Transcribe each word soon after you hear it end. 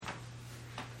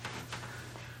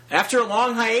After a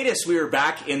long hiatus, we were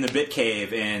back in the Bit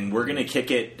Cave, and we're going to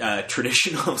kick it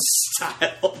traditional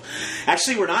style.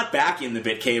 Actually, we're not back in the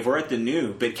Bit Cave. We're at the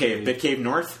new Bit Cave, Bit Cave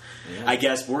North. Yeah. I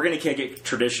guess we're going to kick it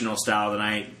traditional style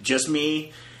tonight. Just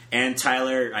me and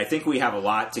Tyler. I think we have a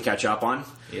lot to catch up on.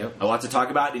 Yep. A lot to talk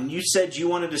about. And you said you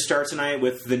wanted to start tonight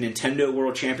with the Nintendo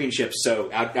World Championship,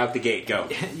 so out the gate, go.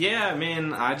 Yeah, I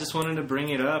mean, I just wanted to bring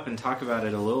it up and talk about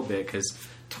it a little bit, because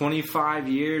 25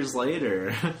 years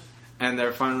later... And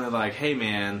they're finally like, hey,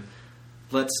 man,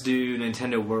 let's do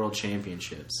Nintendo World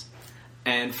Championships.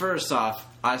 And first off,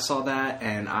 I saw that,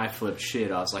 and I flipped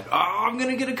shit. I was like, oh, I'm going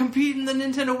to get to compete in the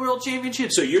Nintendo World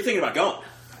Championships. So you're thinking about going?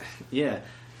 Yeah.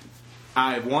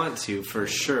 I want to, for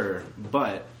sure.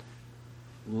 But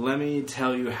let me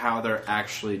tell you how they're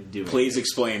actually doing it. Please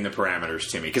explain the parameters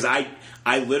to me. Because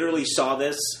I literally saw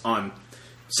this on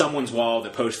someone's wall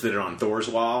that posted it on Thor's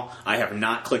wall. I have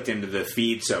not clicked into the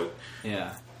feed, so...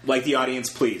 Yeah. Like the audience,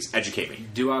 please, educate me.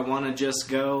 Do I want to just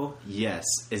go? Yes.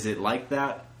 Is it like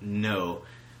that? No.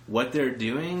 What they're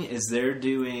doing is they're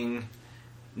doing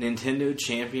Nintendo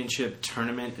Championship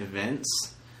Tournament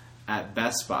events at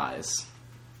Best Buys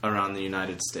around the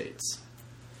United States.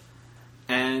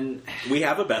 And... We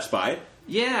have a Best Buy.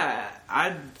 Yeah,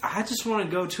 I just want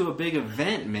to go to a big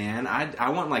event, man. I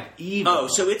want, like, EVO. Oh,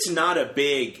 so it's not a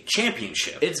big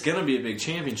championship. It's going to be a big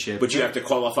championship. But you have to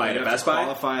qualify at a Best Buy?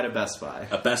 Qualify at a Best Buy.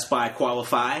 A Best Buy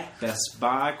qualify? Best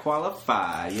Buy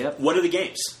qualify, yep. What are the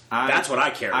games? That's what I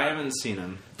care about. I haven't seen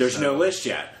them. There's no list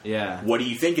yet. Yeah. What do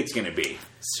you think it's going to be?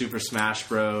 Super Smash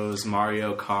Bros.,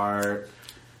 Mario Kart,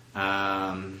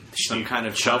 some kind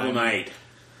of... Shovel Knight.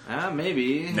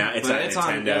 Maybe. No, it's on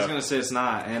Nintendo. I was going to say it's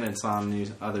not, and it's on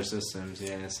these other systems,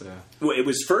 yeah, so... Well, it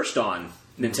was first on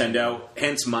Nintendo,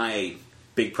 hence my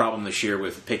big problem this year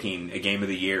with picking a game of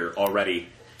the year already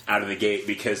out of the gate,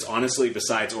 because honestly,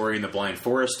 besides Ori and the Blind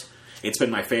Forest, it's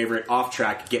been my favorite. Off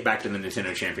track, get back to the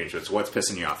Nintendo Championships. What's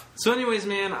pissing you off? So anyways,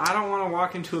 man, I don't want to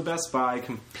walk into a Best Buy,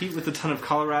 compete with a ton of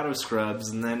Colorado scrubs,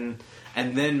 and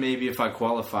then maybe if I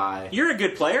qualify... You're a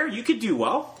good player. You could do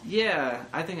well. Yeah,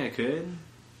 I think I could.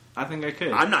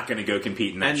 I'm not going to go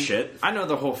compete in that shit. I know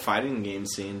the whole fighting game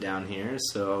scene down here,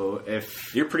 so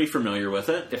if... You're pretty familiar with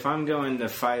it. If I'm going to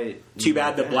fight... Too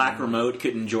bad the Black Remote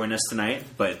couldn't join us tonight,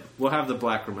 but... We'll have the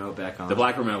Black Remote back on. The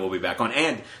Black Remote will be back on.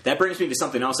 And that brings me to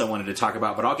something else I wanted to talk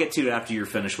about, but I'll get to it after you're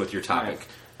finished with your topic. Right.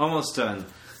 Almost done.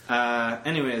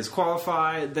 Anyways,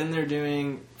 qualify, then they're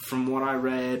doing, from what I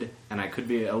read, and I could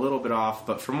be a little bit off,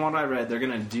 but from what I read, they're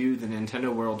going to do the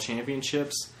Nintendo World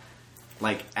Championships,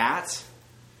 like, at...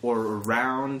 or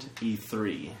around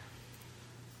E3.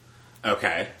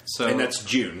 Okay. And that's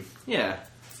June. Yeah.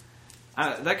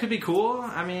 That could be cool.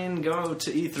 I mean, go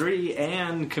to E3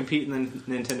 and compete in the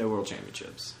Nintendo World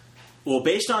Championships. Well,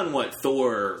 based on what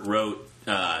Thor wrote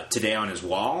today on his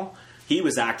wall, he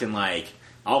was acting like,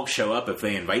 I'll show up if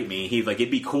they invite me. He'd like, it'd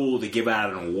be cool to give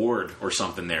out an award or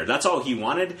something there. That's all he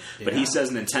wanted, but he says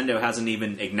Nintendo hasn't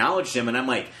even acknowledged him, and I'm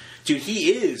like... Dude,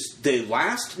 he is the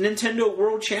last Nintendo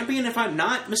World Champion, if I'm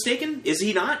not mistaken. Is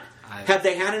he not? Have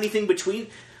they had anything between?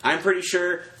 I'm pretty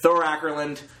sure Thor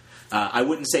Ackerland, I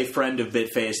wouldn't say friend of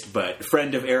Bitfaced, but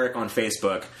friend of Eric on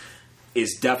Facebook,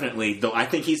 is definitely, I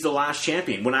think he's the last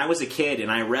champion. When I was a kid and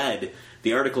I read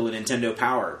the article in Nintendo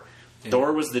Power,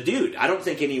 Thor was the dude. I don't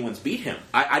think anyone's beat him.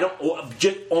 I don't,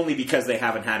 just only because they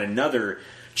haven't had another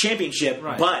championship,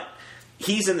 but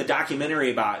he's in the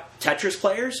documentary about Tetris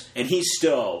players, and he's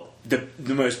still the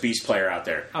most beast player out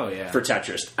there. Oh, yeah. For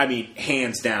Tetris. I mean,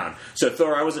 hands down. So,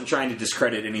 Thor, I wasn't trying to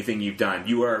discredit anything you've done.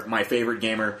 You are my favorite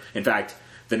gamer. In fact,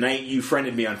 the night you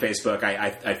friended me on Facebook,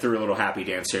 I threw a little happy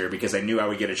dance here because I knew I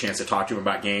would get a chance to talk to him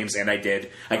about games, and I did.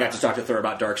 I got to talk to Thor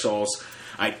about Dark Souls.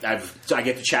 I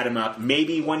get to chat him up.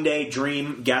 Maybe one day,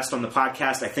 dream guest on the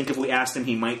podcast. I think if we asked him,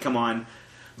 he might come on.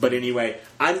 But anyway,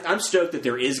 I'm stoked that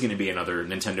there is going to be another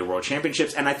Nintendo World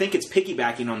Championships, and I think it's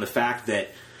piggybacking on the fact that,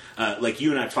 like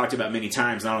you and I have talked about many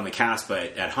times, not on the cast,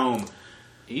 but at home,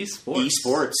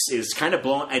 esports is kind of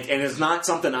blowing, and it's not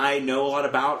something I know a lot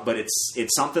about, but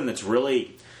it's something that's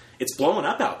really, it's blowing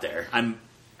up out there. I'm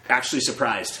actually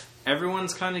surprised.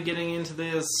 Everyone's kind of getting into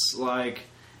this, like,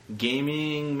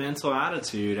 gaming mental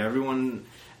attitude. Everyone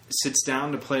sits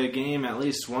down to play a game at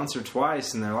least once or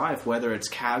twice in their life, whether it's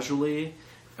casually,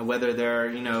 whether they're,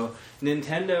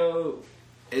 Nintendo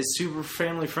is super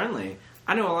family friendly.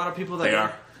 I know a lot of people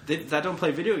that that don't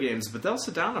play video games, but they'll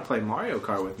sit down and play Mario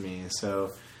Kart with me.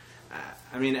 So,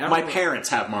 I mean, my parents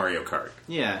have Mario Kart.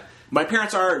 Yeah, my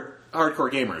parents are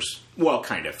hardcore gamers. Well,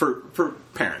 kind of for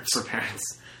parents. For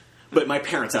parents, but my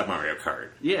parents have Mario Kart.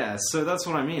 Yeah, so that's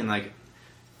what I mean. Like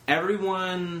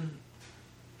everyone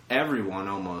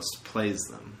almost plays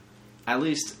them. at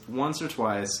least once or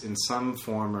twice in some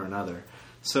form or another.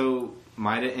 So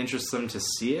might it interest them to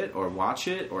see it or watch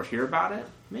it or hear about it?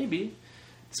 Maybe.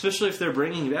 Especially if they're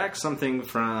bringing back something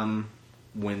from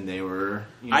when they were...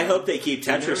 I hope they keep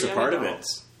Tetris a part of it.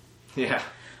 Yeah.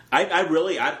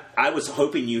 I was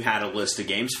hoping you had a list of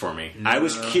games for me. No. I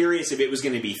was curious if it was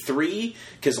going to be 3,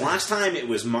 because last time it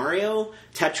was Mario,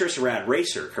 Tetris, Rad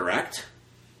Racer, correct?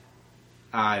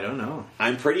 I don't know.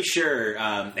 I'm pretty sure,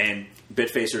 and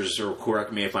Bitfacers will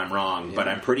correct me if I'm wrong, but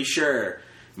I'm pretty sure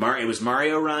it was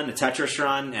Mario Run, a Tetris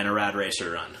Run, and a Rad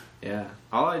Racer Run. Yeah.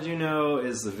 All I do know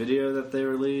is the video that they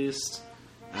released.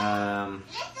 Man,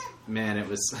 it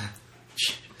was...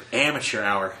 Amateur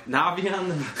hour. Navi on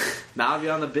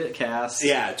the Bitcast.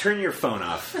 Yeah, turn your phone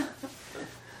off.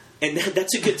 And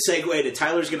that's a good segue to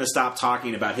Tyler's going to stop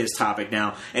talking about his topic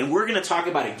now, and we're going to talk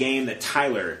about a game that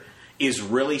Tyler is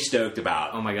really stoked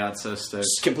about. Oh my god, so stoked!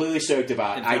 Completely stoked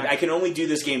about. I can only do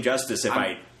this game justice if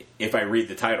I read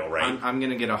the title right. I'm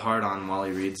going to get a hard on while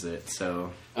he reads it.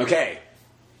 So okay,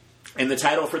 and the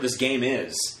title for this game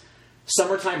is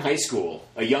Summertime High School,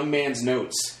 A Young Man's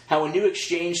Notes. How a new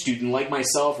exchange student like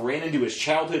myself ran into his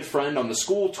childhood friend on the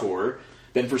school tour,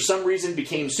 then for some reason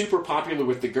became super popular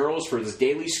with the girls for his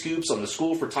daily scoops on the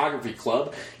school photography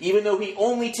club, even though he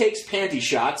only takes panty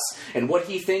shots, and what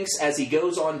he thinks as he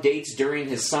goes on dates during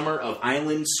his summer of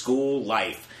island school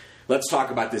life. Let's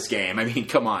talk about this game. I mean,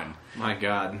 come on. My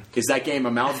god. Is that game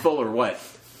a mouthful or what?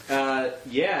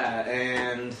 Yeah,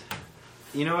 and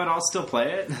you know what? I'll still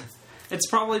play it. It's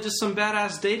probably just some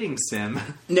badass dating sim.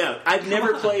 No, I've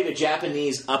never played a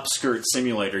Japanese upskirt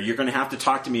simulator. You're going to have to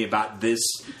talk to me about this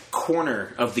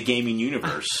corner of the gaming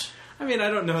universe. I mean, I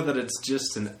don't know that it's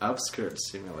just an upskirt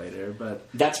simulator, but...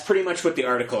 That's pretty much what the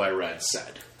article I read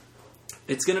said.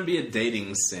 It's going to be a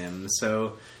dating sim,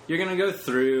 so you're going to go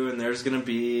through and there's going to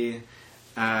be...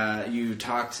 you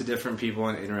talk to different people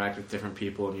and interact with different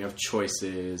people and you have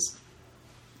choices.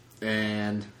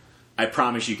 And... I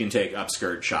promise you can take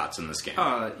upskirt shots in this game.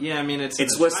 Yeah, I mean, it's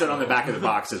listed title. on the back of the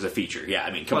box as a feature. Yeah, I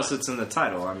mean, come on. Plus, it's in the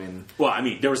title. I mean... Well, I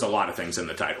mean, there was a lot of things in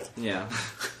the title. Yeah.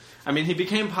 I mean, he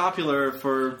became popular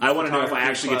for... I want to know if I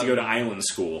actually get to go to island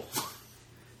school.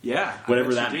 Yeah.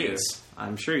 Whatever that means.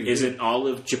 I'm sure you do. Is it all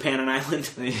of Japan an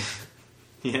island?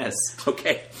 Yes.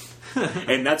 Okay.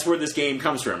 And that's where this game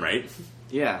comes from, right?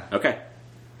 Yeah. Okay.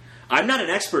 I'm not an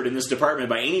expert in this department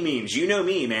by any means. You know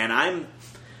me, man.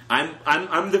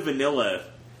 I'm the vanilla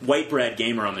white bread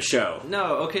gamer on the show.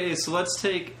 No, okay, so let's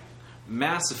take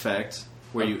Mass Effect,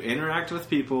 where you interact with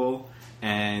people,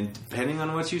 and depending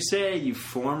on what you say, you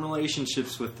form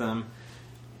relationships with them.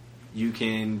 You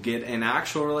can get in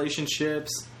actual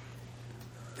relationships,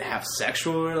 have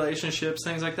sexual relationships,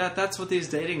 things like that. That's what these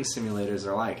dating simulators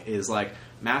are like, is like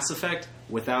Mass Effect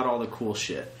without all the cool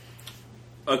shit.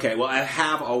 Okay, well, I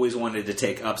have always wanted to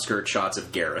take upskirt shots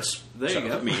of Garrus. There you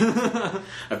go.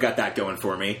 I've got that going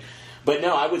for me. But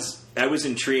no, I was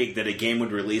intrigued that a game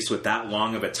would release with that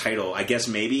long of a title. I guess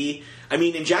maybe... I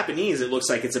mean, in Japanese, it looks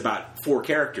like it's about 4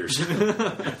 characters.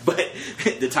 But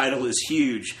the title is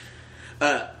huge.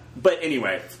 But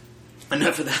anyway,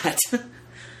 enough of that.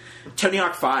 Tony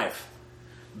Hawk 5.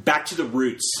 Back to the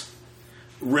roots.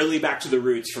 Really back to the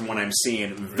roots from what I'm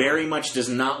seeing. Very much does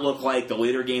not look like the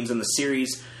later games in the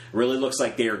series. Really looks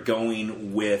like they are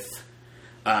going with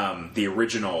the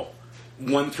original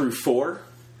 1 through 4.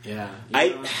 Yeah.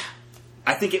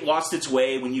 I think it lost its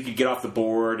way when you could get off the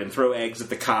board and throw eggs at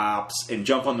the cops and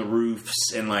jump on the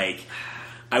roofs and I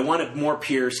want a more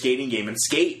pure skating game, and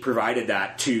Skate provided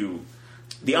that to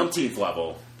the umpteenth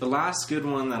level. The last good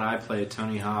one that I played,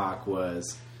 Tony Hawk,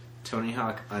 was Tony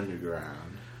Hawk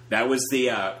Underground. That was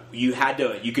the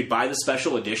you could buy the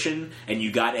special edition and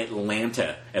you got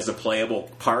Atlanta as a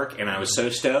playable park, and I was so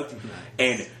stoked. Nice.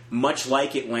 And much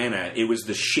like Atlanta, it was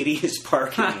the shittiest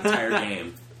park in the entire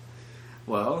game.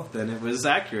 Well, then it was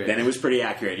accurate. Then it was pretty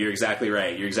accurate. You're exactly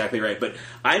right. But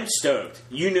I'm stoked.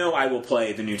 You know I will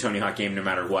play the new Tony Hawk game no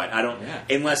matter what. I don't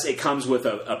unless it comes with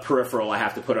a peripheral I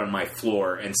have to put on my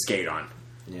floor and skate on.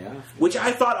 Yeah. Which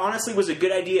I thought honestly was a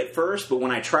good idea at first, but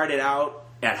when I tried it out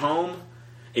at home,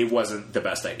 it wasn't the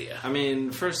best idea. I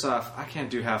mean, first off, I can't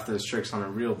do half those tricks on a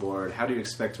real board. How do you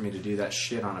expect me to do that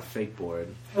shit on a fake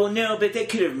board? Well, no, but they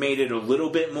could have made it a little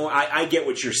bit more... I get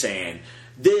what you're saying.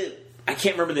 I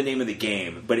can't remember the name of the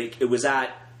game, but it was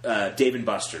at Dave &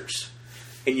 Buster's.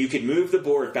 And you could move the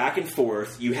board back and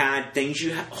forth. You had things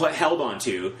you held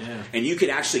onto, and you could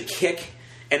actually kick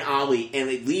an ollie and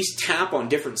at least tap on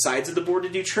different sides of the board to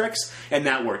do tricks, and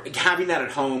that worked. Having that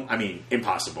at home, I mean,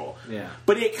 impossible. Yeah.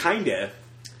 But it kind of...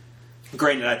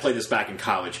 Granted, I played this back in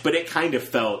college, but it kind of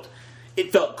felt...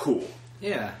 It felt cool.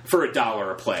 Yeah. for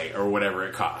 $1 a play or whatever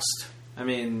it cost. I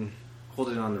mean,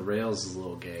 holding on to rails is a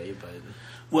little gay, but...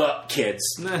 Well, kids,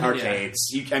 arcades.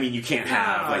 Yeah. You can't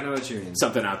have I know what you mean.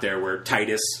 something out there where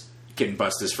Titus can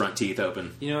bust his front teeth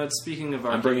open. You know what? Speaking of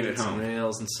I'm bringing it arcades and home.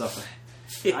 rails and stuff,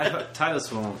 Yeah.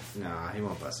 Titus won't. Nah, he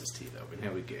won't bust his teeth open.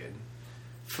 He'll be good.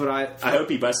 But I hope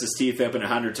he busts his teeth open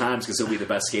 100 times because he'll be the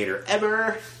best skater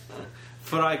ever.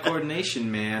 foot-eye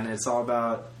coordination, man. It's all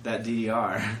about that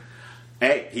DDR.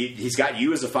 Hey, he's got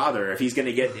you as a father. If he's going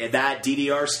to get that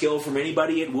DDR skill from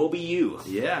anybody, it will be you.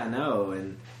 Yeah, I know,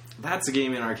 and that's a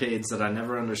game in arcades that I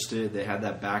never understood. They had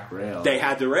that back rail. They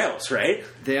had the rails, right?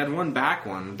 They had one back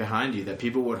one behind you that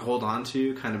people would hold on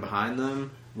to kind of behind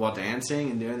them while dancing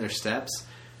and doing their steps.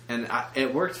 And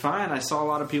it worked fine. I saw a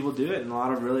lot of people do it and a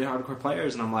lot of really hardcore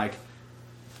players. And I'm like,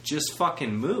 just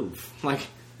fucking move. Like,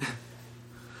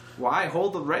 why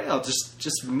hold the rail?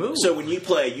 Just move. So when you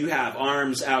play, you have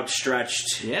arms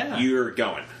outstretched. Yeah. You're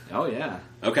going. Oh, yeah.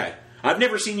 Okay. I've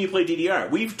never seen you play DDR.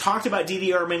 We've talked about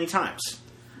DDR many times.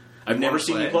 I've never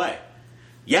seen you play.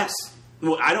 Yes.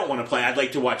 Well, I don't want to play. I'd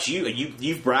like to watch you.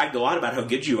 You've bragged a lot about how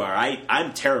good you are.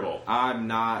 I'm terrible. I'm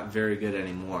not very good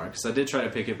anymore because I did try to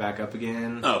pick it back up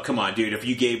again. Oh, come on, dude! If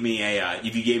you gave me a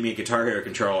Guitar Hero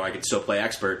controller, I could still play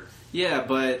expert. Yeah,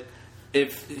 but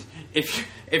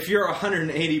if you're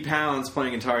 180 pounds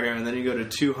playing Guitar Hero and then you go to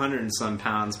 200 and some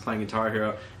pounds playing Guitar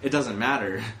Hero, it doesn't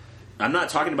matter. I'm not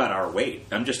talking about our weight.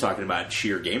 I'm just talking about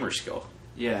sheer gamer skill.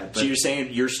 Yeah, but so you're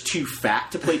saying you're too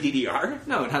fat to play DDR?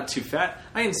 No, not too fat.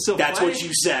 I can still That's play. what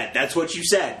you said. That's what you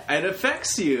said. It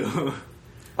affects you.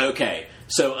 Okay,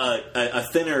 so a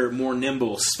thinner, more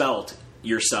nimble, svelte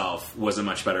yourself was a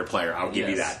much better player. I'll give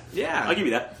you that. Yeah. I'll give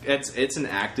you that. It's an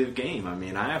active game. I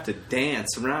mean, I have to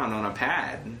dance around on a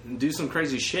pad and do some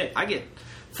crazy shit. I get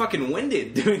fucking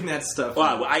winded doing that stuff.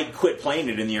 Well, I quit playing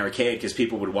it in the arcade because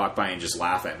people would walk by and just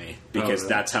laugh at me because really?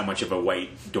 that's how much of a white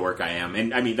dork I am.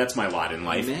 And I mean, that's my lot in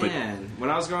life. Man, when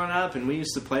I was growing up and we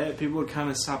used to play it, people would kind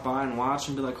of stop by and watch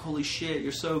and be like, "Holy shit,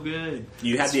 you're so good."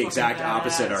 You had It's the exact fucking badass.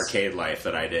 opposite arcade life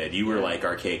that I did. You were like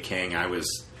arcade king. I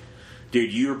was,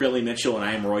 dude. You were Billy Mitchell and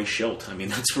I am Roy Schilt. I mean,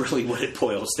 that's really what it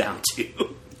boils down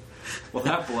to. Well,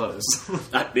 that blows.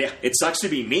 Yeah, it sucks to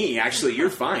be me. Actually, you're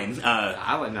fine.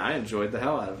 I enjoyed the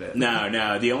hell out of it.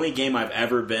 No. The only game I've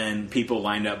ever been, people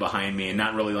lined up behind me, and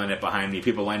not really lined up behind me.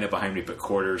 People lined up behind me, put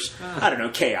quarters. I don't know,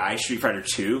 KI, Street Fighter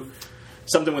 2,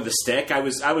 something with a stick. I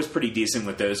was pretty decent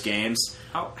with those games.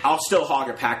 Oh. I'll still hog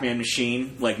a Pac-Man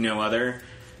machine like no other,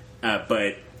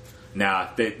 but nah,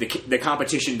 the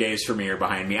competition days for me are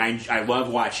behind me. I love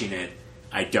watching it.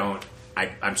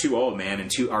 I'm too old, man, and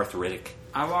too arthritic.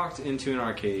 I walked into an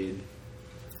arcade,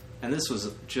 and this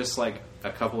was just like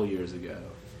a couple years ago,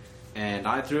 and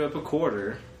I threw up a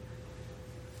quarter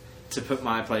to put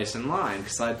my place in line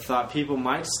because I thought people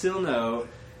might still know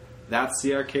that's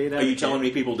the arcade. Are you telling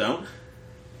me people don't?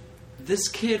 This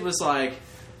kid was like,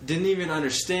 didn't even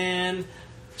understand,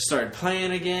 started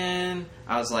playing again.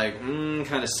 I was like,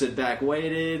 kind of stood back,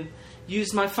 waited,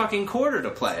 used my fucking quarter to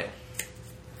play.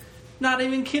 Not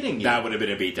even kidding you. That would have been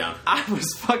a beatdown. I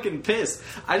was fucking pissed.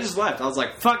 I just left. I was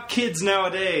like, fuck kids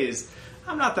nowadays.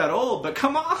 I'm not that old, but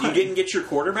come on. You didn't get your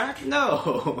quarter back?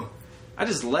 No. I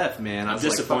just left, man. I I'm was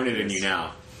disappointed like, in you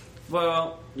now.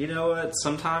 Well, you know what?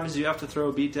 Sometimes you have to throw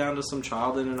a beat down to some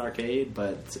child in an arcade,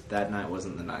 but that night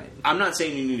wasn't the night. I'm not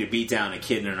saying you need to beat down a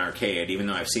kid in an arcade, even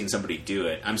though I've seen somebody do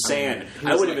it. I'm saying He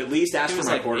I was would have like- at least asked he for was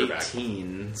my like quarterback.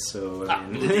 18, so I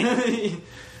mean,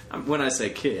 when I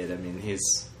say kid, I mean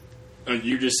he's.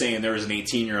 You're just saying there was an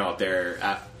 18-year-old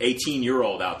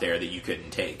out there that you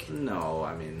couldn't take. No,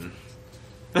 I mean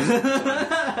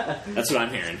That's what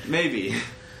I'm hearing. maybe,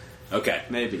 Okay.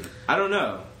 maybe. I don't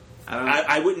know.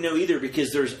 I wouldn't know either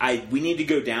because we need to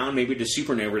go down maybe to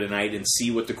Supernova tonight and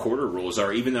see what the quarter rules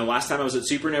are. Even though last time I was at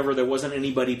Supernova, there wasn't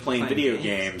anybody playing video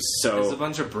games. There's a So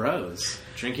bunch of bros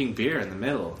drinking beer in the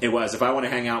middle. it was. If I want to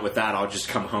hang out with that, I'll just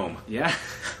come home. Yeah.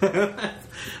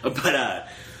 But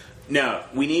no,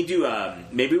 we need to.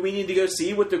 Maybe we need to go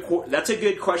see what the. That's a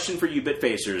good question for you,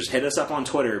 Bitfacers. Hit us up on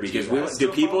Twitter because Do you guys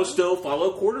still people follow? still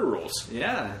follow quarter rules?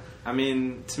 Yeah. I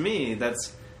mean, to me,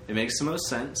 it makes the most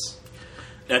sense.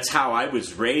 That's how I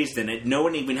was raised, and no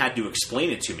one even had to explain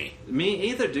it to me. Me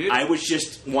either, dude. I was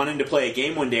just wanting to play a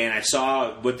game one day, and I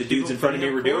saw what the dudes in front of me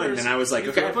were doing, and I was like, You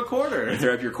okay, throw up a quarter.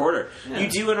 throw up your quarter. Yeah. You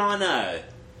do it on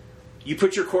you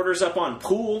put your quarters up on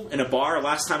pool in a bar.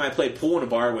 Last time I played pool in a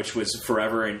bar, which was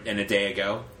forever and a day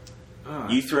ago,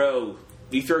 you throw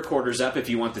quarters up if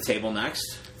you want the table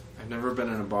next. I've never been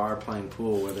in a bar playing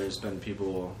pool where there's been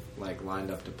people like lined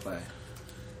up to play.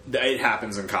 It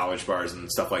happens in college bars and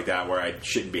stuff like that where I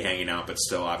shouldn't be hanging out, but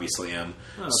still obviously am.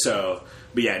 Oh, okay. So,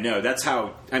 but yeah, no, that's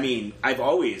how. I mean, I've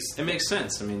always. It makes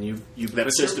sense. I mean, you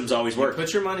That system's always worked. You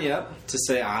put your money up to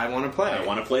say, I want to play. I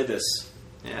want to play this.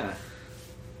 Yeah.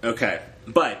 Okay,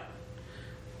 but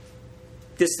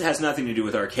this has nothing to do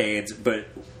with arcades. But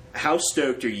how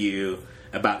stoked are you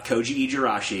about Koji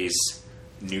Igarashi's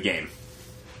new game?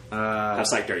 How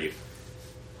psyched are you?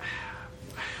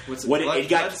 What's What blood, it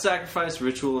got- blood sacrifice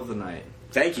ritual of the night.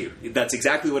 Thank you. That's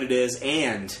exactly what it is.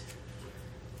 And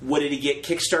what did it get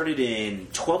kickstarted in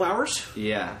 12 hours?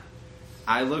 Yeah.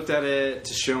 I looked at it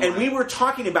to show And we were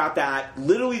talking about that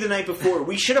literally the night before.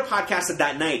 We should have podcasted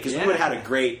that night because we would have had a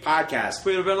great podcast.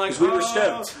 We would have been like, 'Cause we were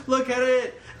stoked. Look at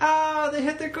it. They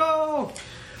hit their goal.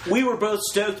 We were both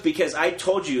stoked because I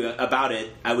told you about it.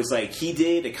 I was like, he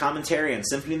did a commentary on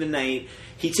Symphony of the Night.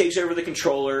 He takes over the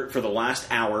controller for the last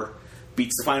hour,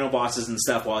 beats the final bosses and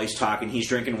stuff while he's talking. He's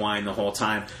drinking wine the whole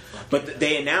time. But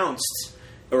they announced,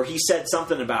 or he said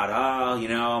something about,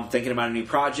 I'm thinking about a new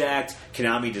project.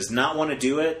 Konami does not want to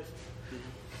do it.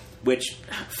 Which,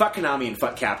 fuck Konami and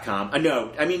fuck Capcom.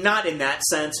 No, I mean, not in that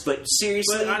sense, but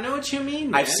seriously. But I know what you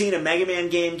mean, man. I've seen a Mega Man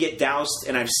game get doused,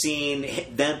 and I've seen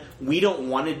them. We don't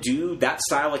want to do that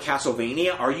style of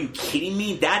Castlevania. Are you kidding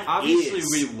me? That Obviously,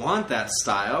 is. we want that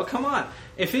style. Come on.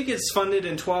 If it gets funded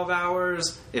in 12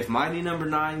 hours, if Mighty Number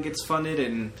 9 gets funded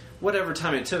in whatever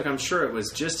time it took, I'm sure it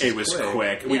was just as It was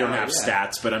quick. We don't have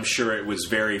stats, but I'm sure it was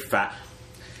very fast.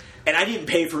 And I didn't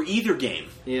pay for either game.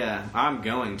 Yeah, I'm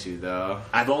going to, though.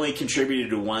 I've only contributed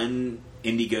to one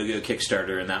Indiegogo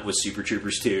Kickstarter, and that was Super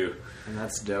Troopers 2. And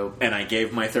that's dope. And I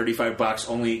gave my $35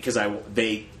 only because I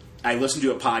listened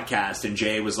to a podcast, and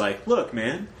Jay was like, "Look,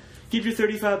 man, give your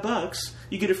 $35,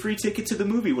 you get a free ticket to the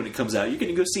movie when it comes out. You're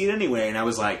going to go see it anyway." And I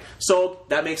was like, "Sold.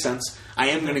 That makes sense. I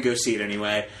am going to go see it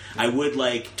anyway. I would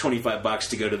like $25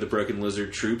 to go to the Broken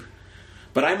Lizard Troop,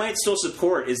 but I might still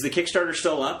support. Is the Kickstarter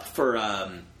still up for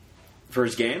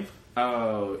his game?"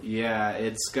 Oh, yeah.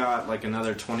 It's got like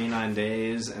another 29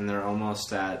 days, and they're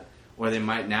almost at where they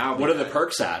might now be. What are the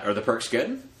perks at? Are the perks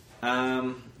good?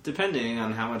 Depending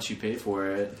on how much you pay for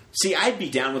it. See, I'd be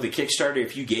down with a Kickstarter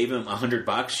if you gave him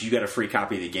 $100, you got a free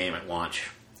copy of the game at launch.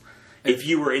 If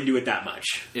you were into it that much.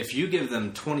 If you give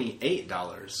them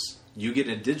 $28, you get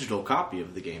a digital copy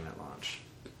of the game at launch.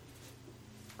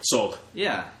 Sold.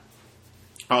 Yeah.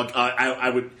 I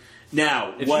would.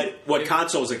 Now, If what if-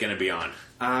 console is it going to be on?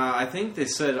 I think they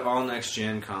said all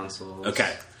next-gen consoles.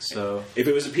 Okay. So If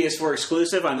it was a PS4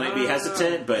 exclusive, I might be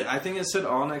hesitant, but I think it said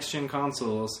all next-gen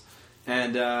consoles.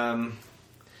 And, I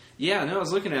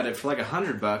was looking at it. For like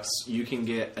 $100, you can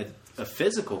get a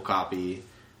physical copy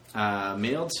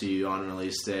mailed to you on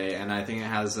release day. And I think it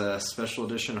has a special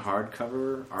edition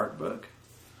hardcover art book.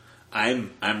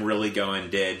 I'm really going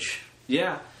Dig.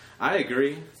 Yeah, I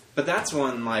agree. But that's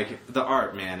one, like, the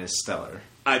art, man, is stellar.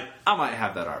 I might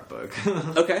have that art book.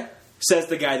 Okay. Says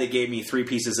the guy that gave me 3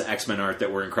 pieces of X-Men art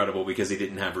that were incredible because he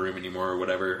didn't have room anymore or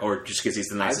whatever, or just because he's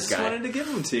the I nicest just guy. wanted to give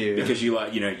them to you. Because you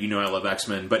know I love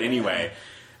X-Men. But anyway,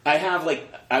 I have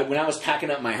when I was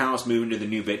packing up my house, moving to the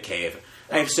new Bit Cave,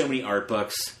 I have so many art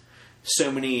books,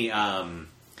 so many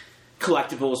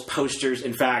collectibles, posters.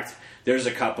 In fact, there's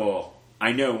a couple.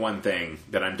 I know one thing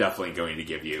that I'm definitely going to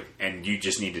give you, and you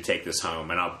just need to take this home.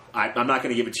 And I'm not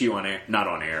going to give it to you on air, not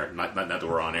on air, not that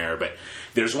we're on air, but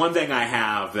there's one thing I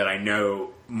have that I know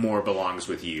more belongs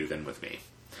with you than with me.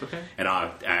 Okay. And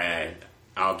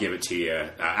I'll give it to you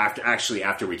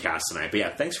after we cast tonight. But yeah,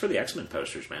 thanks for the X-Men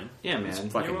posters, man. Yeah, man. It's You're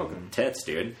fucking welcome. tits,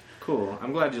 dude. Cool.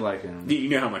 I'm glad you like them. You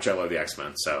know how much I love the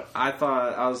X-Men, so I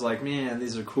was like, man,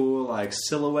 these are cool, like,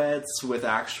 silhouettes with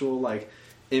actual, like,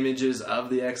 images of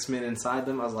the X-Men inside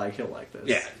them. I was like, he'll like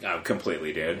this. yeah,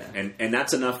 completely, dude. Yeah. And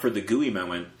that's enough for the gooey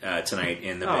moment tonight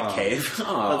in the Bit Aw. Cave.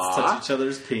 Let's touch each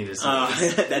other's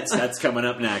penises. That's coming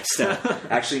up next.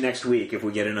 Actually, next week if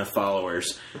we get enough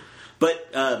followers.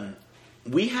 But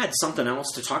we had something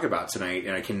else to talk about tonight,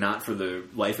 and I cannot for the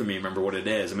life of me remember what it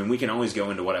is. I mean, we can always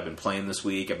go into what I've been playing this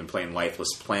week. I've been playing Lifeless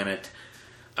Planet,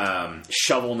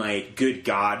 Shovel Knight. Good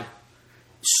God,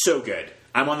 so good.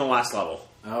 I'm on the last level.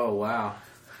 Oh, wow.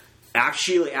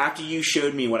 Actually, after you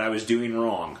showed me what I was doing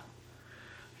wrong,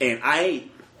 and I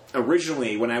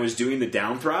originally, when I was doing the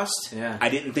down thrust, Yeah. I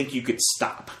didn't think you could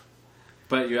stop.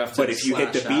 But you have to But if you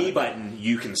hit the slash B out. button,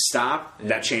 you can stop. Yeah.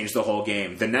 That changed the whole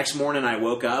game. The next morning I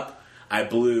woke up, I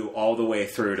blew all the way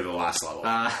through to the last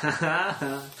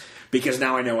level. Because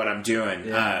now I know what I'm doing.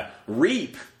 Yeah.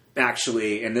 Reap,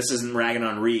 actually, and this isn't ragging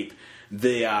on Reap,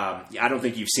 I don't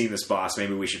think you've seen this boss.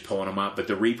 Maybe we should pull him up. But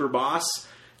the Reaper boss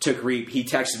took Reap. He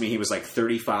texted me. He was like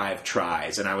 35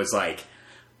 tries. And I was like,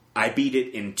 I beat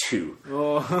it in 2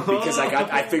 Oh. because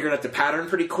I figured out the pattern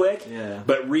pretty quick. Yeah.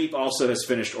 But Reap also has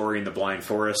finished Ori and the Blind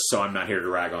Forest, so I'm not here to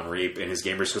rag on Reap and his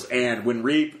gamer skills. And when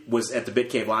Reap was at the Bit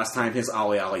Cave last time, his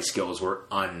Ollie skills were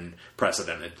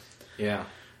unprecedented. Yeah.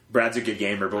 Brad's a good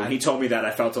gamer, but when he told me that,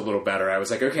 I felt a little better. I was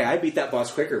like, okay, I beat that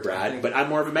boss quicker, Brad, but I'm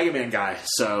more of a Mega Man guy,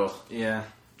 so... Yeah,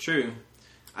 true.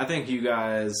 I think you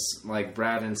guys, like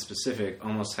Brad in specific,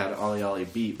 almost had Ollie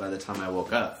beat by the time I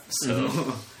woke up.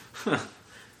 So,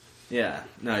 yeah.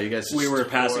 No, you guys just We were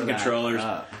tore passing that controllers.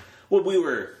 up. Well,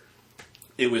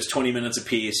 it was 20 minutes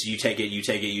apiece. You take it, you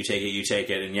take it, you take it, you take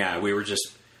it, and yeah, we were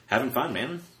just having fun,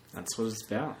 man. That's what it's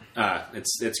about.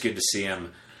 It's good to see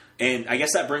him. And I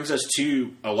guess that brings us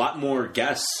to a lot more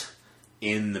guests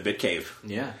in the Bit Cave.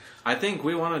 Yeah. I think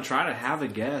we want to try to have a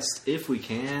guest if we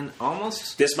can.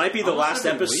 Almost. This might be the last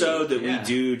every episode week, that we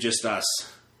do just us.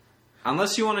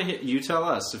 Unless you want to hear, you tell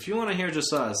us. If you want to hear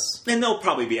just us. And there'll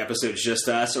probably be episodes just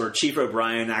us, or Chief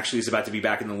O'Brien actually is about to be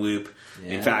back in the loop.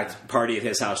 Yeah. In fact, party at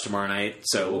his house tomorrow night,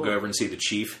 so Cool. we'll go over and see the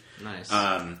Chief. Nice.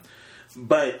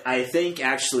 But I think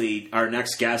actually our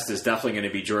next guest is definitely going to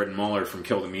be Jordan Muller from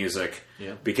Kill the Music.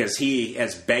 Yep. Because he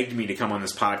has begged me to come on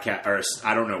this podcast, or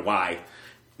I don't know why.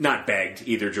 Not begged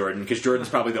either, Jordan, because Jordan's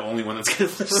probably the only one that's going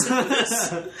to listen to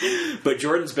this. But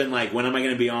Jordan's been like, when am I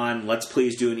going to be on? Let's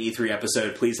please do an E3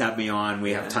 episode. Please have me on.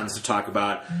 We have tons to talk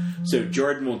about. So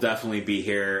Jordan will definitely be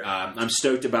here. I'm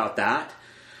stoked about that.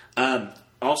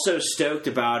 Also stoked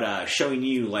about showing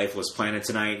you Lifeless Planet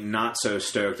tonight. Not so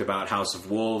stoked about House of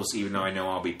Wolves, even though I know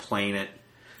I'll be playing it.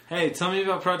 Hey, tell me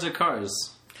about Project Cars.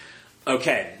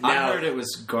 Okay. I Now, heard it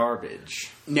was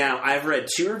garbage. now, I've read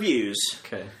 2 reviews.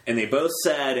 Okay. And they both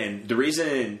said, and the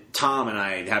reason Tom and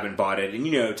I haven't bought it, and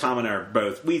you know, Tom and I are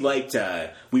both, we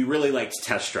really liked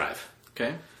Test Drive.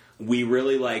 Okay. We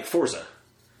really like Forza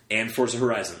and Forza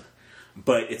Horizon.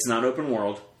 But it's not open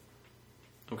world.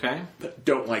 Okay.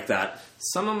 Don't like that.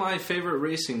 Some of my favorite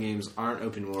racing games aren't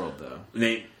open world, though.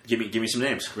 Give me some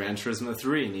names. Gran Turismo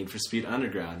 3, Need for Speed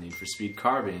Underground, Need for Speed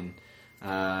Carbon.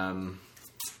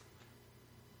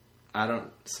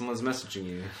 Someone's messaging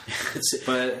you.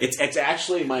 But It's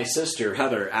actually my sister,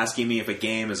 Heather, asking me if a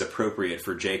game is appropriate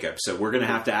for Jacob. So we're going to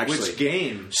have to actually... which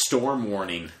game? Storm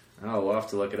Warning. Oh, we'll have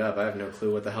to look it up. I have no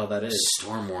clue what the hell that is.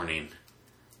 Storm Warning.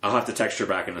 I'll have to text her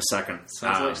back in a second.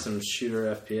 Sounds like some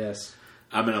shooter FPS.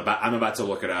 I'm about to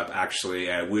look it up. Actually,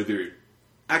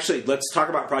 let's talk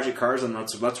about Project Cars and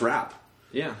let's wrap.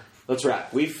 Yeah. Let's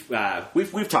wrap. We've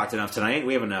talked enough tonight.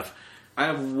 We have enough. I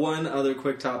have one other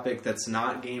quick topic that's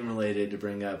not game related to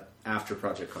bring up after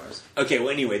Project Cars. Okay. Well,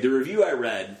 anyway, the review I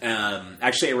read.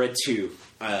 Actually, I read 2.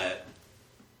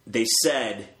 They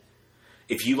said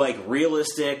if you like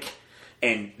realistic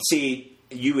and see.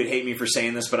 You would hate me for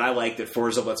saying this, but I like that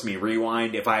Forza lets me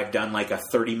rewind if I've done like a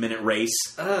 30-minute race.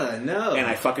 No. And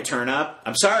I fuck a turn up.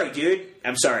 I'm sorry, dude.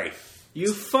 I'm sorry.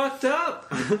 You fucked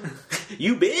up.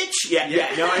 You bitch? Yeah,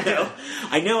 no, I know.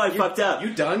 I know I fucked up.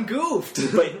 You done goofed.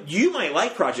 But you might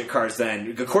like Project Cars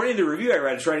then. According to the review I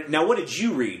read, it's right. Now, what did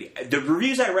you read? The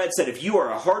reviews I read said if you are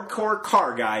a hardcore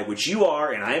car guy, which you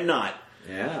are, and I am not,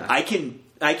 Yeah.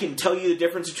 I can tell you the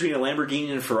difference between a Lamborghini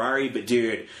and a Ferrari, but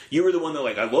dude, you were the one that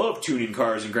like, I love tuning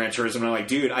cars in Gran Turismo. And I'm like,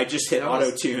 dude, I just hit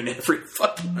auto-tune every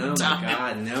fucking Oh time. my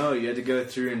god, no! You had to go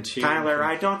through and tune. Tyler,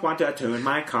 I don't want to tune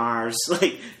my cars.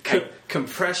 Like,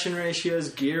 compression ratios,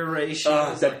 gear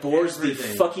ratios. that bores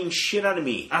everything. the fucking shit out of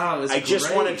me. Oh, it was I just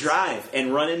great. want to drive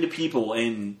and run into people,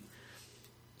 and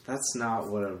That's not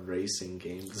what a racing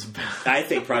game is about. I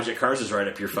think Project Cars is right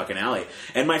up your fucking alley.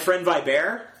 And my friend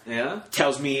Viber Yeah?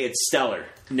 tells me it's stellar.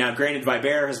 Now, granted,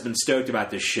 Viber has been stoked about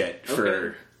this shit for...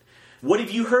 Okay. What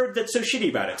have you heard that's so shitty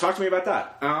about it? Talk to me about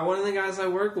that. One of the guys I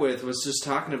work with was just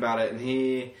talking about it, and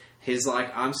he's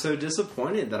like, I'm so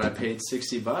disappointed that I paid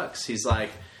 $60. He's like,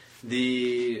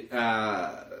 the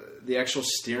actual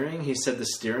steering, he said the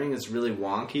steering is really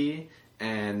wonky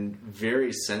and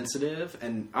very sensitive,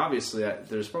 and obviously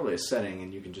there's probably a setting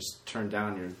and you can just turn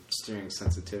down your steering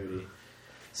sensitivity.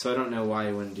 So I don't know why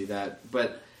he wouldn't do that.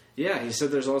 But yeah, he said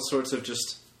there's all sorts of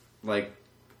just like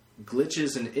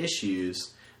glitches and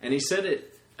issues, and he said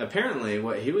it, apparently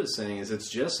what he was saying is it's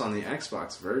just on the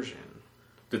Xbox version.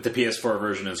 That the PS4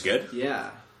 version is good?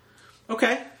 Yeah.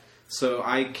 Okay. So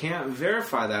I can't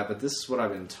verify that, but this is what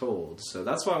I've been told. So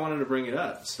that's why I wanted to bring it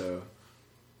up. So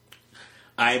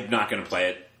I'm not going to play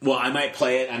it. Well, I might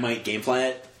play it. I might gameplay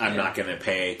it. I'm Yeah. not going to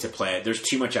pay to play it. There's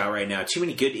too much out right now. Too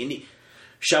many good indie...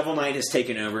 Shovel Knight has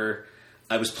taken over.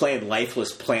 I was playing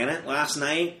Lifeless Planet last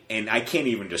night, and I can't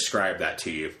even describe that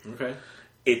to you. okay,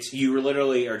 You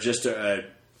literally are just a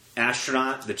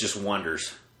astronaut that just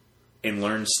wanders and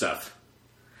learns stuff.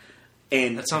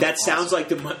 And that sounds awesome. like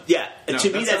to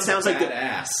me that sounds like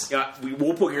badass.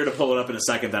 We're to pull it up in a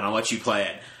second. Then I'll let you play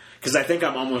it because I think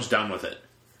I'm almost done with it.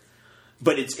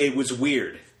 But it was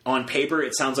weird. On paper,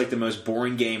 it sounds like the most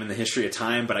boring game in the history of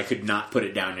time, but I could not put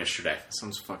it down yesterday. That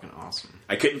sounds fucking awesome.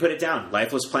 I couldn't put it down.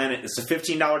 Lifeless Planet. It's a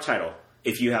 $15 title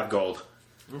if you have gold.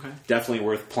 Okay. Definitely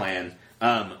worth playing.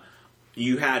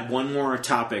 You had one more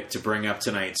topic to bring up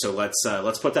tonight, so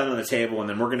let's put that on the table, and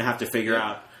then we're going to have to figure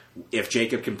out if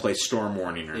Jacob can play Storm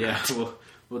Warning or not. Yeah,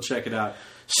 we'll check it out.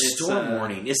 Storm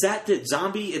Warning. Is that the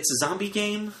zombie? It's a zombie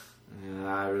game?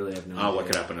 Yeah, I really have no idea. I'll look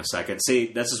it up in a second. See,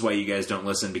 this is why you guys don't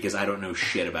listen, because I don't know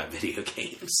shit about video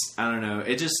games. I don't know.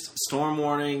 Storm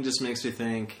Warning just makes me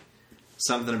think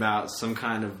something about some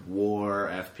kind of war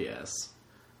FPS.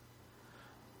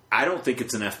 I don't think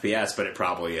it's an FPS, but it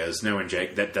probably is. Knowing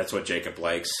Jake, that's what Jacob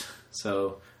likes.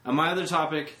 So, on my other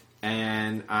topic,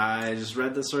 and I just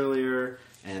read this earlier,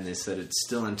 and they said it's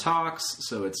still in talks,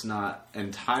 so it's not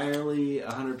entirely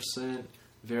 100%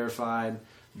 verified,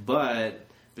 but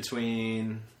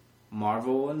between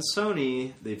Marvel and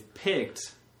Sony, they've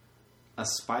picked a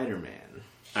Spider-Man.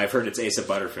 I've heard it's Asa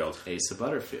Butterfield. Asa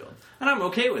Butterfield. And I'm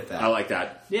okay with that. I like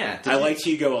that. Yeah. I liked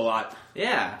Hugo a lot.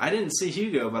 Yeah, I didn't see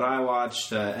Hugo, but I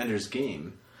watched Ender's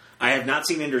Game. I have not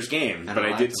seen Ender's Game, but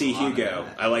I did see Hugo.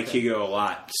 I like Hugo a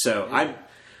lot. So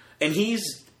and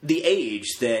he's the age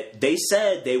that they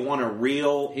said they want a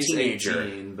real teenager.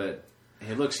 18, but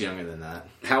he looks younger than that.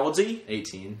 How old's he?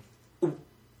 18.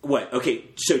 What? Okay,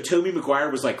 so Tobey Maguire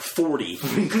was like 40.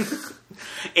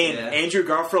 And Andrew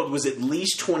Garfield was at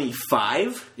least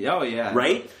 25. Oh, yeah.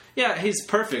 Right? Yeah, he's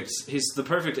perfect. He's the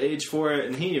perfect age for it,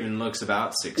 and he even looks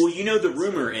about 60. Well, the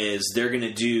rumor is they're going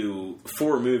to do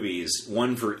 4 movies,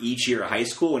 one for each year of high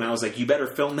school, and I was like, you better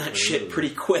film that shit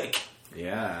pretty quick.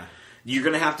 Yeah. You're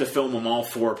going to have to film them all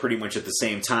 4 pretty much at the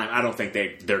same time. I don't think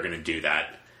they're going to do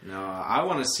that. No, I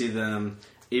want to see them,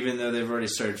 even though they've already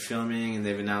started filming, and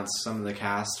they've announced some of the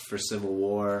cast for Civil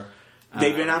War.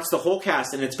 They've announced the whole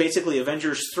cast, and it's basically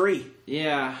Avengers 3.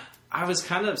 Yeah, I was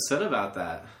kind of upset about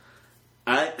that.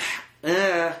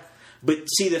 But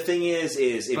see, the thing is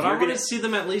if but you're I want to see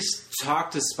them at least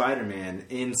talk to Spider-Man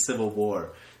in Civil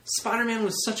War. Spider-Man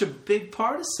was such a big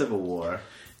part of Civil War.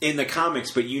 In the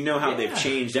comics, but you know how they've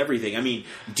changed everything. I mean,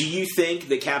 do you think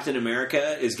that Captain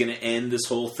America is going to end this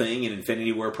whole thing in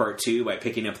Infinity War Part 2 by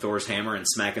picking up Thor's hammer and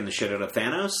smacking the shit out of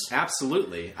Thanos?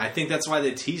 Absolutely. I think that's why they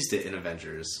teased it in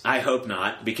Avengers. I hope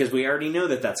not, because we already know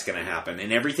that that's going to happen.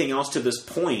 And everything else to this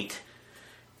point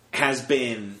has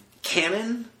been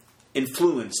canon,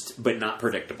 influenced, but not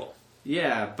predictable.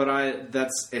 Yeah, but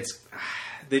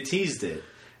they teased it.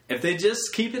 If they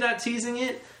just keep it at teasing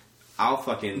it, I'll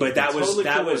fucking. But that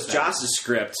was Joss's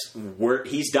script. Where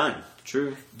he's done.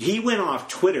 True. He went off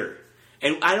Twitter,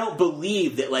 and I don't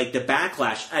believe that the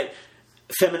backlash,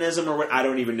 feminism or what. I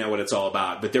don't even know what it's all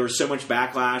about. But there was so much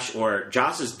backlash. Or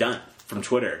Joss is done from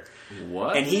Twitter.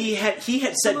 What? And he had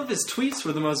said some of his tweets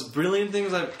were the most brilliant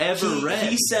things I've ever read.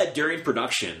 He said during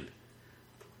production,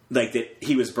 that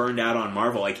he was burned out on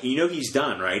Marvel. He's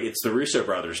done, right? It's the Russo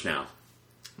brothers now.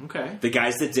 Okay. The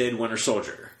guys that did Winter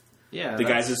Soldier. Yeah, the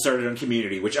guys that started on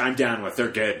Community, which I'm down with. They're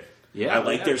good. Yeah, I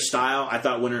like their style. I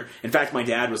thought In fact, my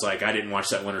dad was like, I didn't watch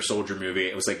that Winter Soldier movie.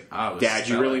 It was like, Dad,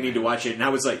 you really need to watch it. And I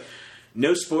was like,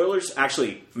 no spoilers.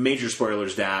 Actually, major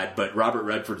spoilers, Dad. But Robert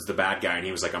Redford's the bad guy, and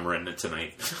he was like, I'm renting it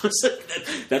tonight.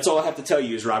 That's all I have to tell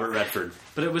you is Robert Redford.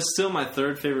 But it was still my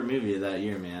 3rd favorite movie of that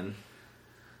year, man.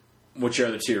 Which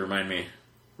are the 2? Remind me.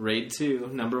 Raid 2,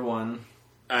 number 1.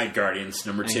 Guardians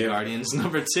number 2. Guardians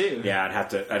number 2. Yeah, I'd have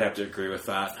to agree with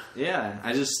that. Yeah,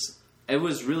 it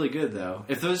was really good though.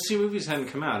 If those 2 movies hadn't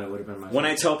come out, it would have been my favorite. When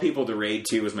I tell people the Raid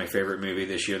 2 was my favorite movie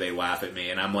this year, they laugh at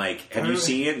me, and I'm like, "Have you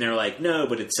seen it?" And they're like, "No,"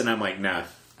 and I'm like, "No."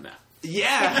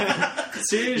 Yeah,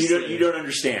 seriously, you don't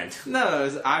understand.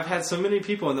 No, I've had so many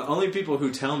people, and the only people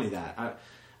who tell me that,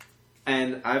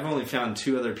 and I've only found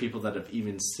 2 other people that have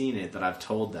even seen it that I've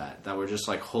told that were just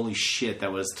like, holy shit,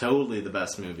 that was totally the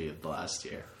best movie of the last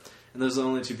year. And those are the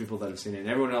only 2 people that have seen it. And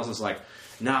everyone else is like,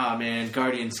 nah, man,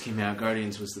 Guardians came out,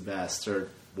 Guardians was the best. Or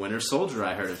Winter Soldier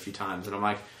I heard a few times. And I'm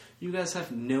like, you guys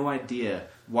have no idea.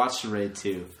 Watch the Raid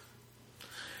 2.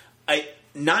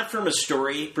 Not from a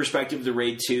story perspective, the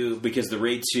Raid 2, because the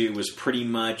Raid 2 was pretty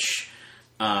much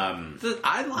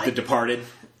The Departed.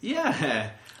 Yeah.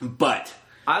 But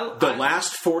the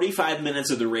last 45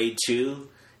 minutes of the Raid 2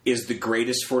 is the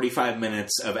greatest 45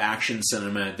 minutes of action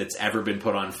cinema that's ever been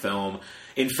put on film.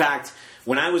 In fact,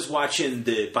 when I was watching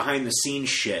the behind-the-scenes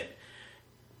shit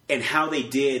and how they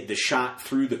did the shot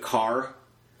through the car,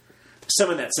 some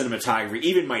of that cinematography,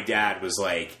 even my dad was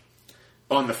like,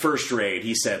 on the first raid,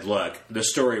 he said, look, the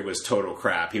story was total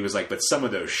crap. He was like, but some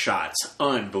of those shots,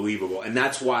 unbelievable. And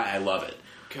that's why I love it.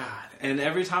 God. And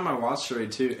every time I watched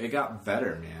Raid 2, it got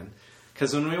better, man.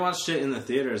 Because when we watched it in the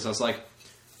theaters, I was like,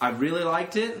 I really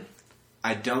liked it.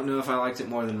 I don't know if I liked it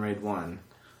more than Raid 1.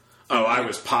 Oh, I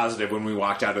was positive when we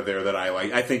walked out of there that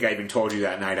I think I even told you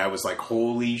that night. I was like,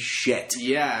 holy shit.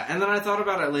 Yeah. And then I thought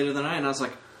about it later that night, and I was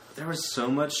like, there was so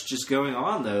much just going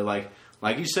on, though. Like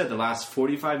you said, the last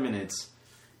 45 minutes,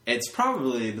 it's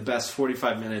probably the best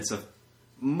 45 minutes of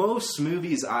most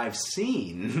movies I've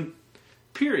seen.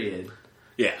 Period.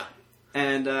 Yeah.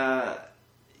 And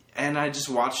I just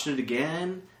watched it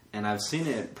again, and I've seen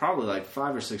it probably like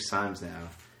 5 or 6 times now,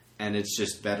 and it's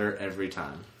just better every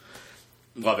time.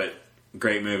 Love it.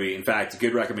 Great movie. In fact,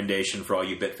 good recommendation for all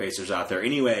you Bitfacers out there.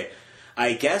 Anyway,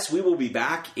 I guess we will be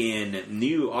back in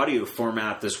new audio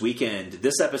format this weekend.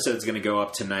 This episode's going to go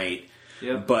up tonight.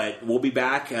 Yep. But we'll be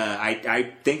back.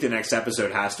 I think the next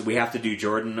episode we have to do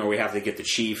Jordan, or we have to get the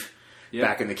Chief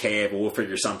back in the cave. We'll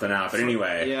figure something out. But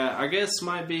anyway. Yeah, our guess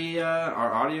might be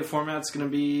our audio format's going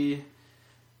to be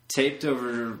taped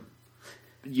over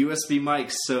USB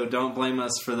mics, so don't blame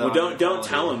us for that. Well, don't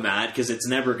tell him that, because it's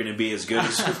never going to be as good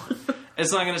as...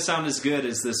 It's not going to sound as good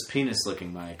as this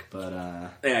penis-looking mic, but...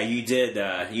 Yeah, you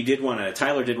did want a...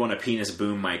 Tyler did want a penis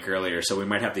boom mic earlier, so we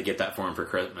might have to get that for him for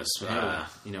Christmas.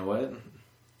 You know what?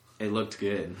 It looked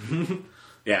good.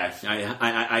 Yeah,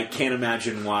 I can't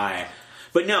imagine why.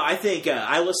 But no, I think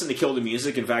I listened to Kill the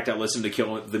Music. In fact, I listened to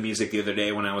Kill the Music the other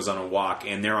day when I was on a walk,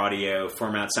 and their audio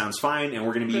format sounds fine, and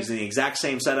we're going to be using the exact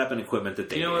same setup and equipment that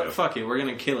they do. You know what? Fuck it. We're going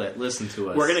to kill it. Listen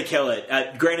to us. We're going to kill it.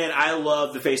 Granted, I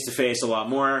love the face-to-face a lot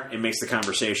more. It makes the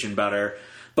conversation better.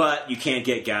 But you can't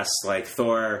get guests like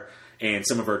Thor and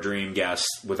some of our dream guests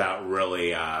without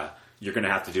really... you're going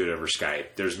to have to do it over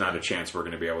Skype. There's not a chance we're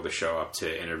going to be able to show up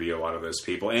to interview a lot of those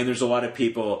people. And there's a lot of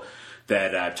people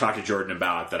that I've talked to Jordan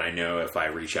about that I know if I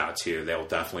reach out to, they'll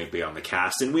definitely be on the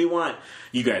cast. And we want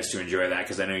you guys to enjoy that,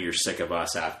 because I know you're sick of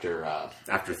us after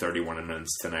 31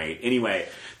 minutes tonight. Anyway,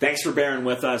 thanks for bearing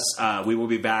with us. We will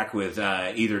be back with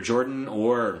either Jordan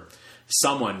or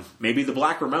someone, maybe the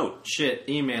Black Remote. Shit,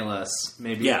 email us.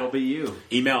 Maybe it'll be you.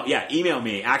 Email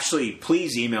me. Actually,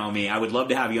 please email me. I would love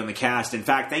to have you on the cast. In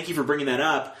fact, thank you for bringing that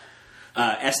up.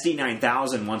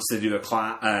 SD9000 wants to do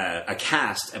a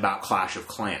cast about Clash of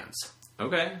Clans.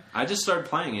 Okay. I just started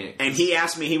playing it. And he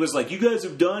asked me, he was like, you guys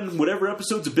have done whatever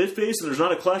episodes of Bitface and there's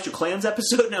not a Clash of Clans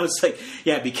episode? And I was like,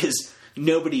 yeah, because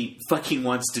nobody fucking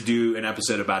wants to do an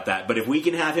episode about that. But if we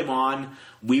can have him on,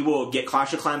 we will get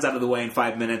Clash of Clans out of the way in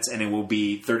 5 minutes, and it will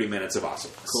be 30 minutes of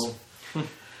awesomeness. Cool.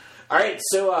 All right,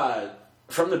 so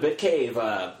from the Bit Cave,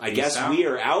 I guess we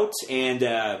are out, and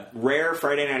rare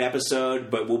Friday night episode,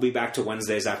 but we'll be back to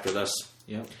Wednesdays after this.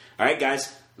 Yep. All right,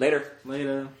 guys. Later.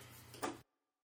 Later.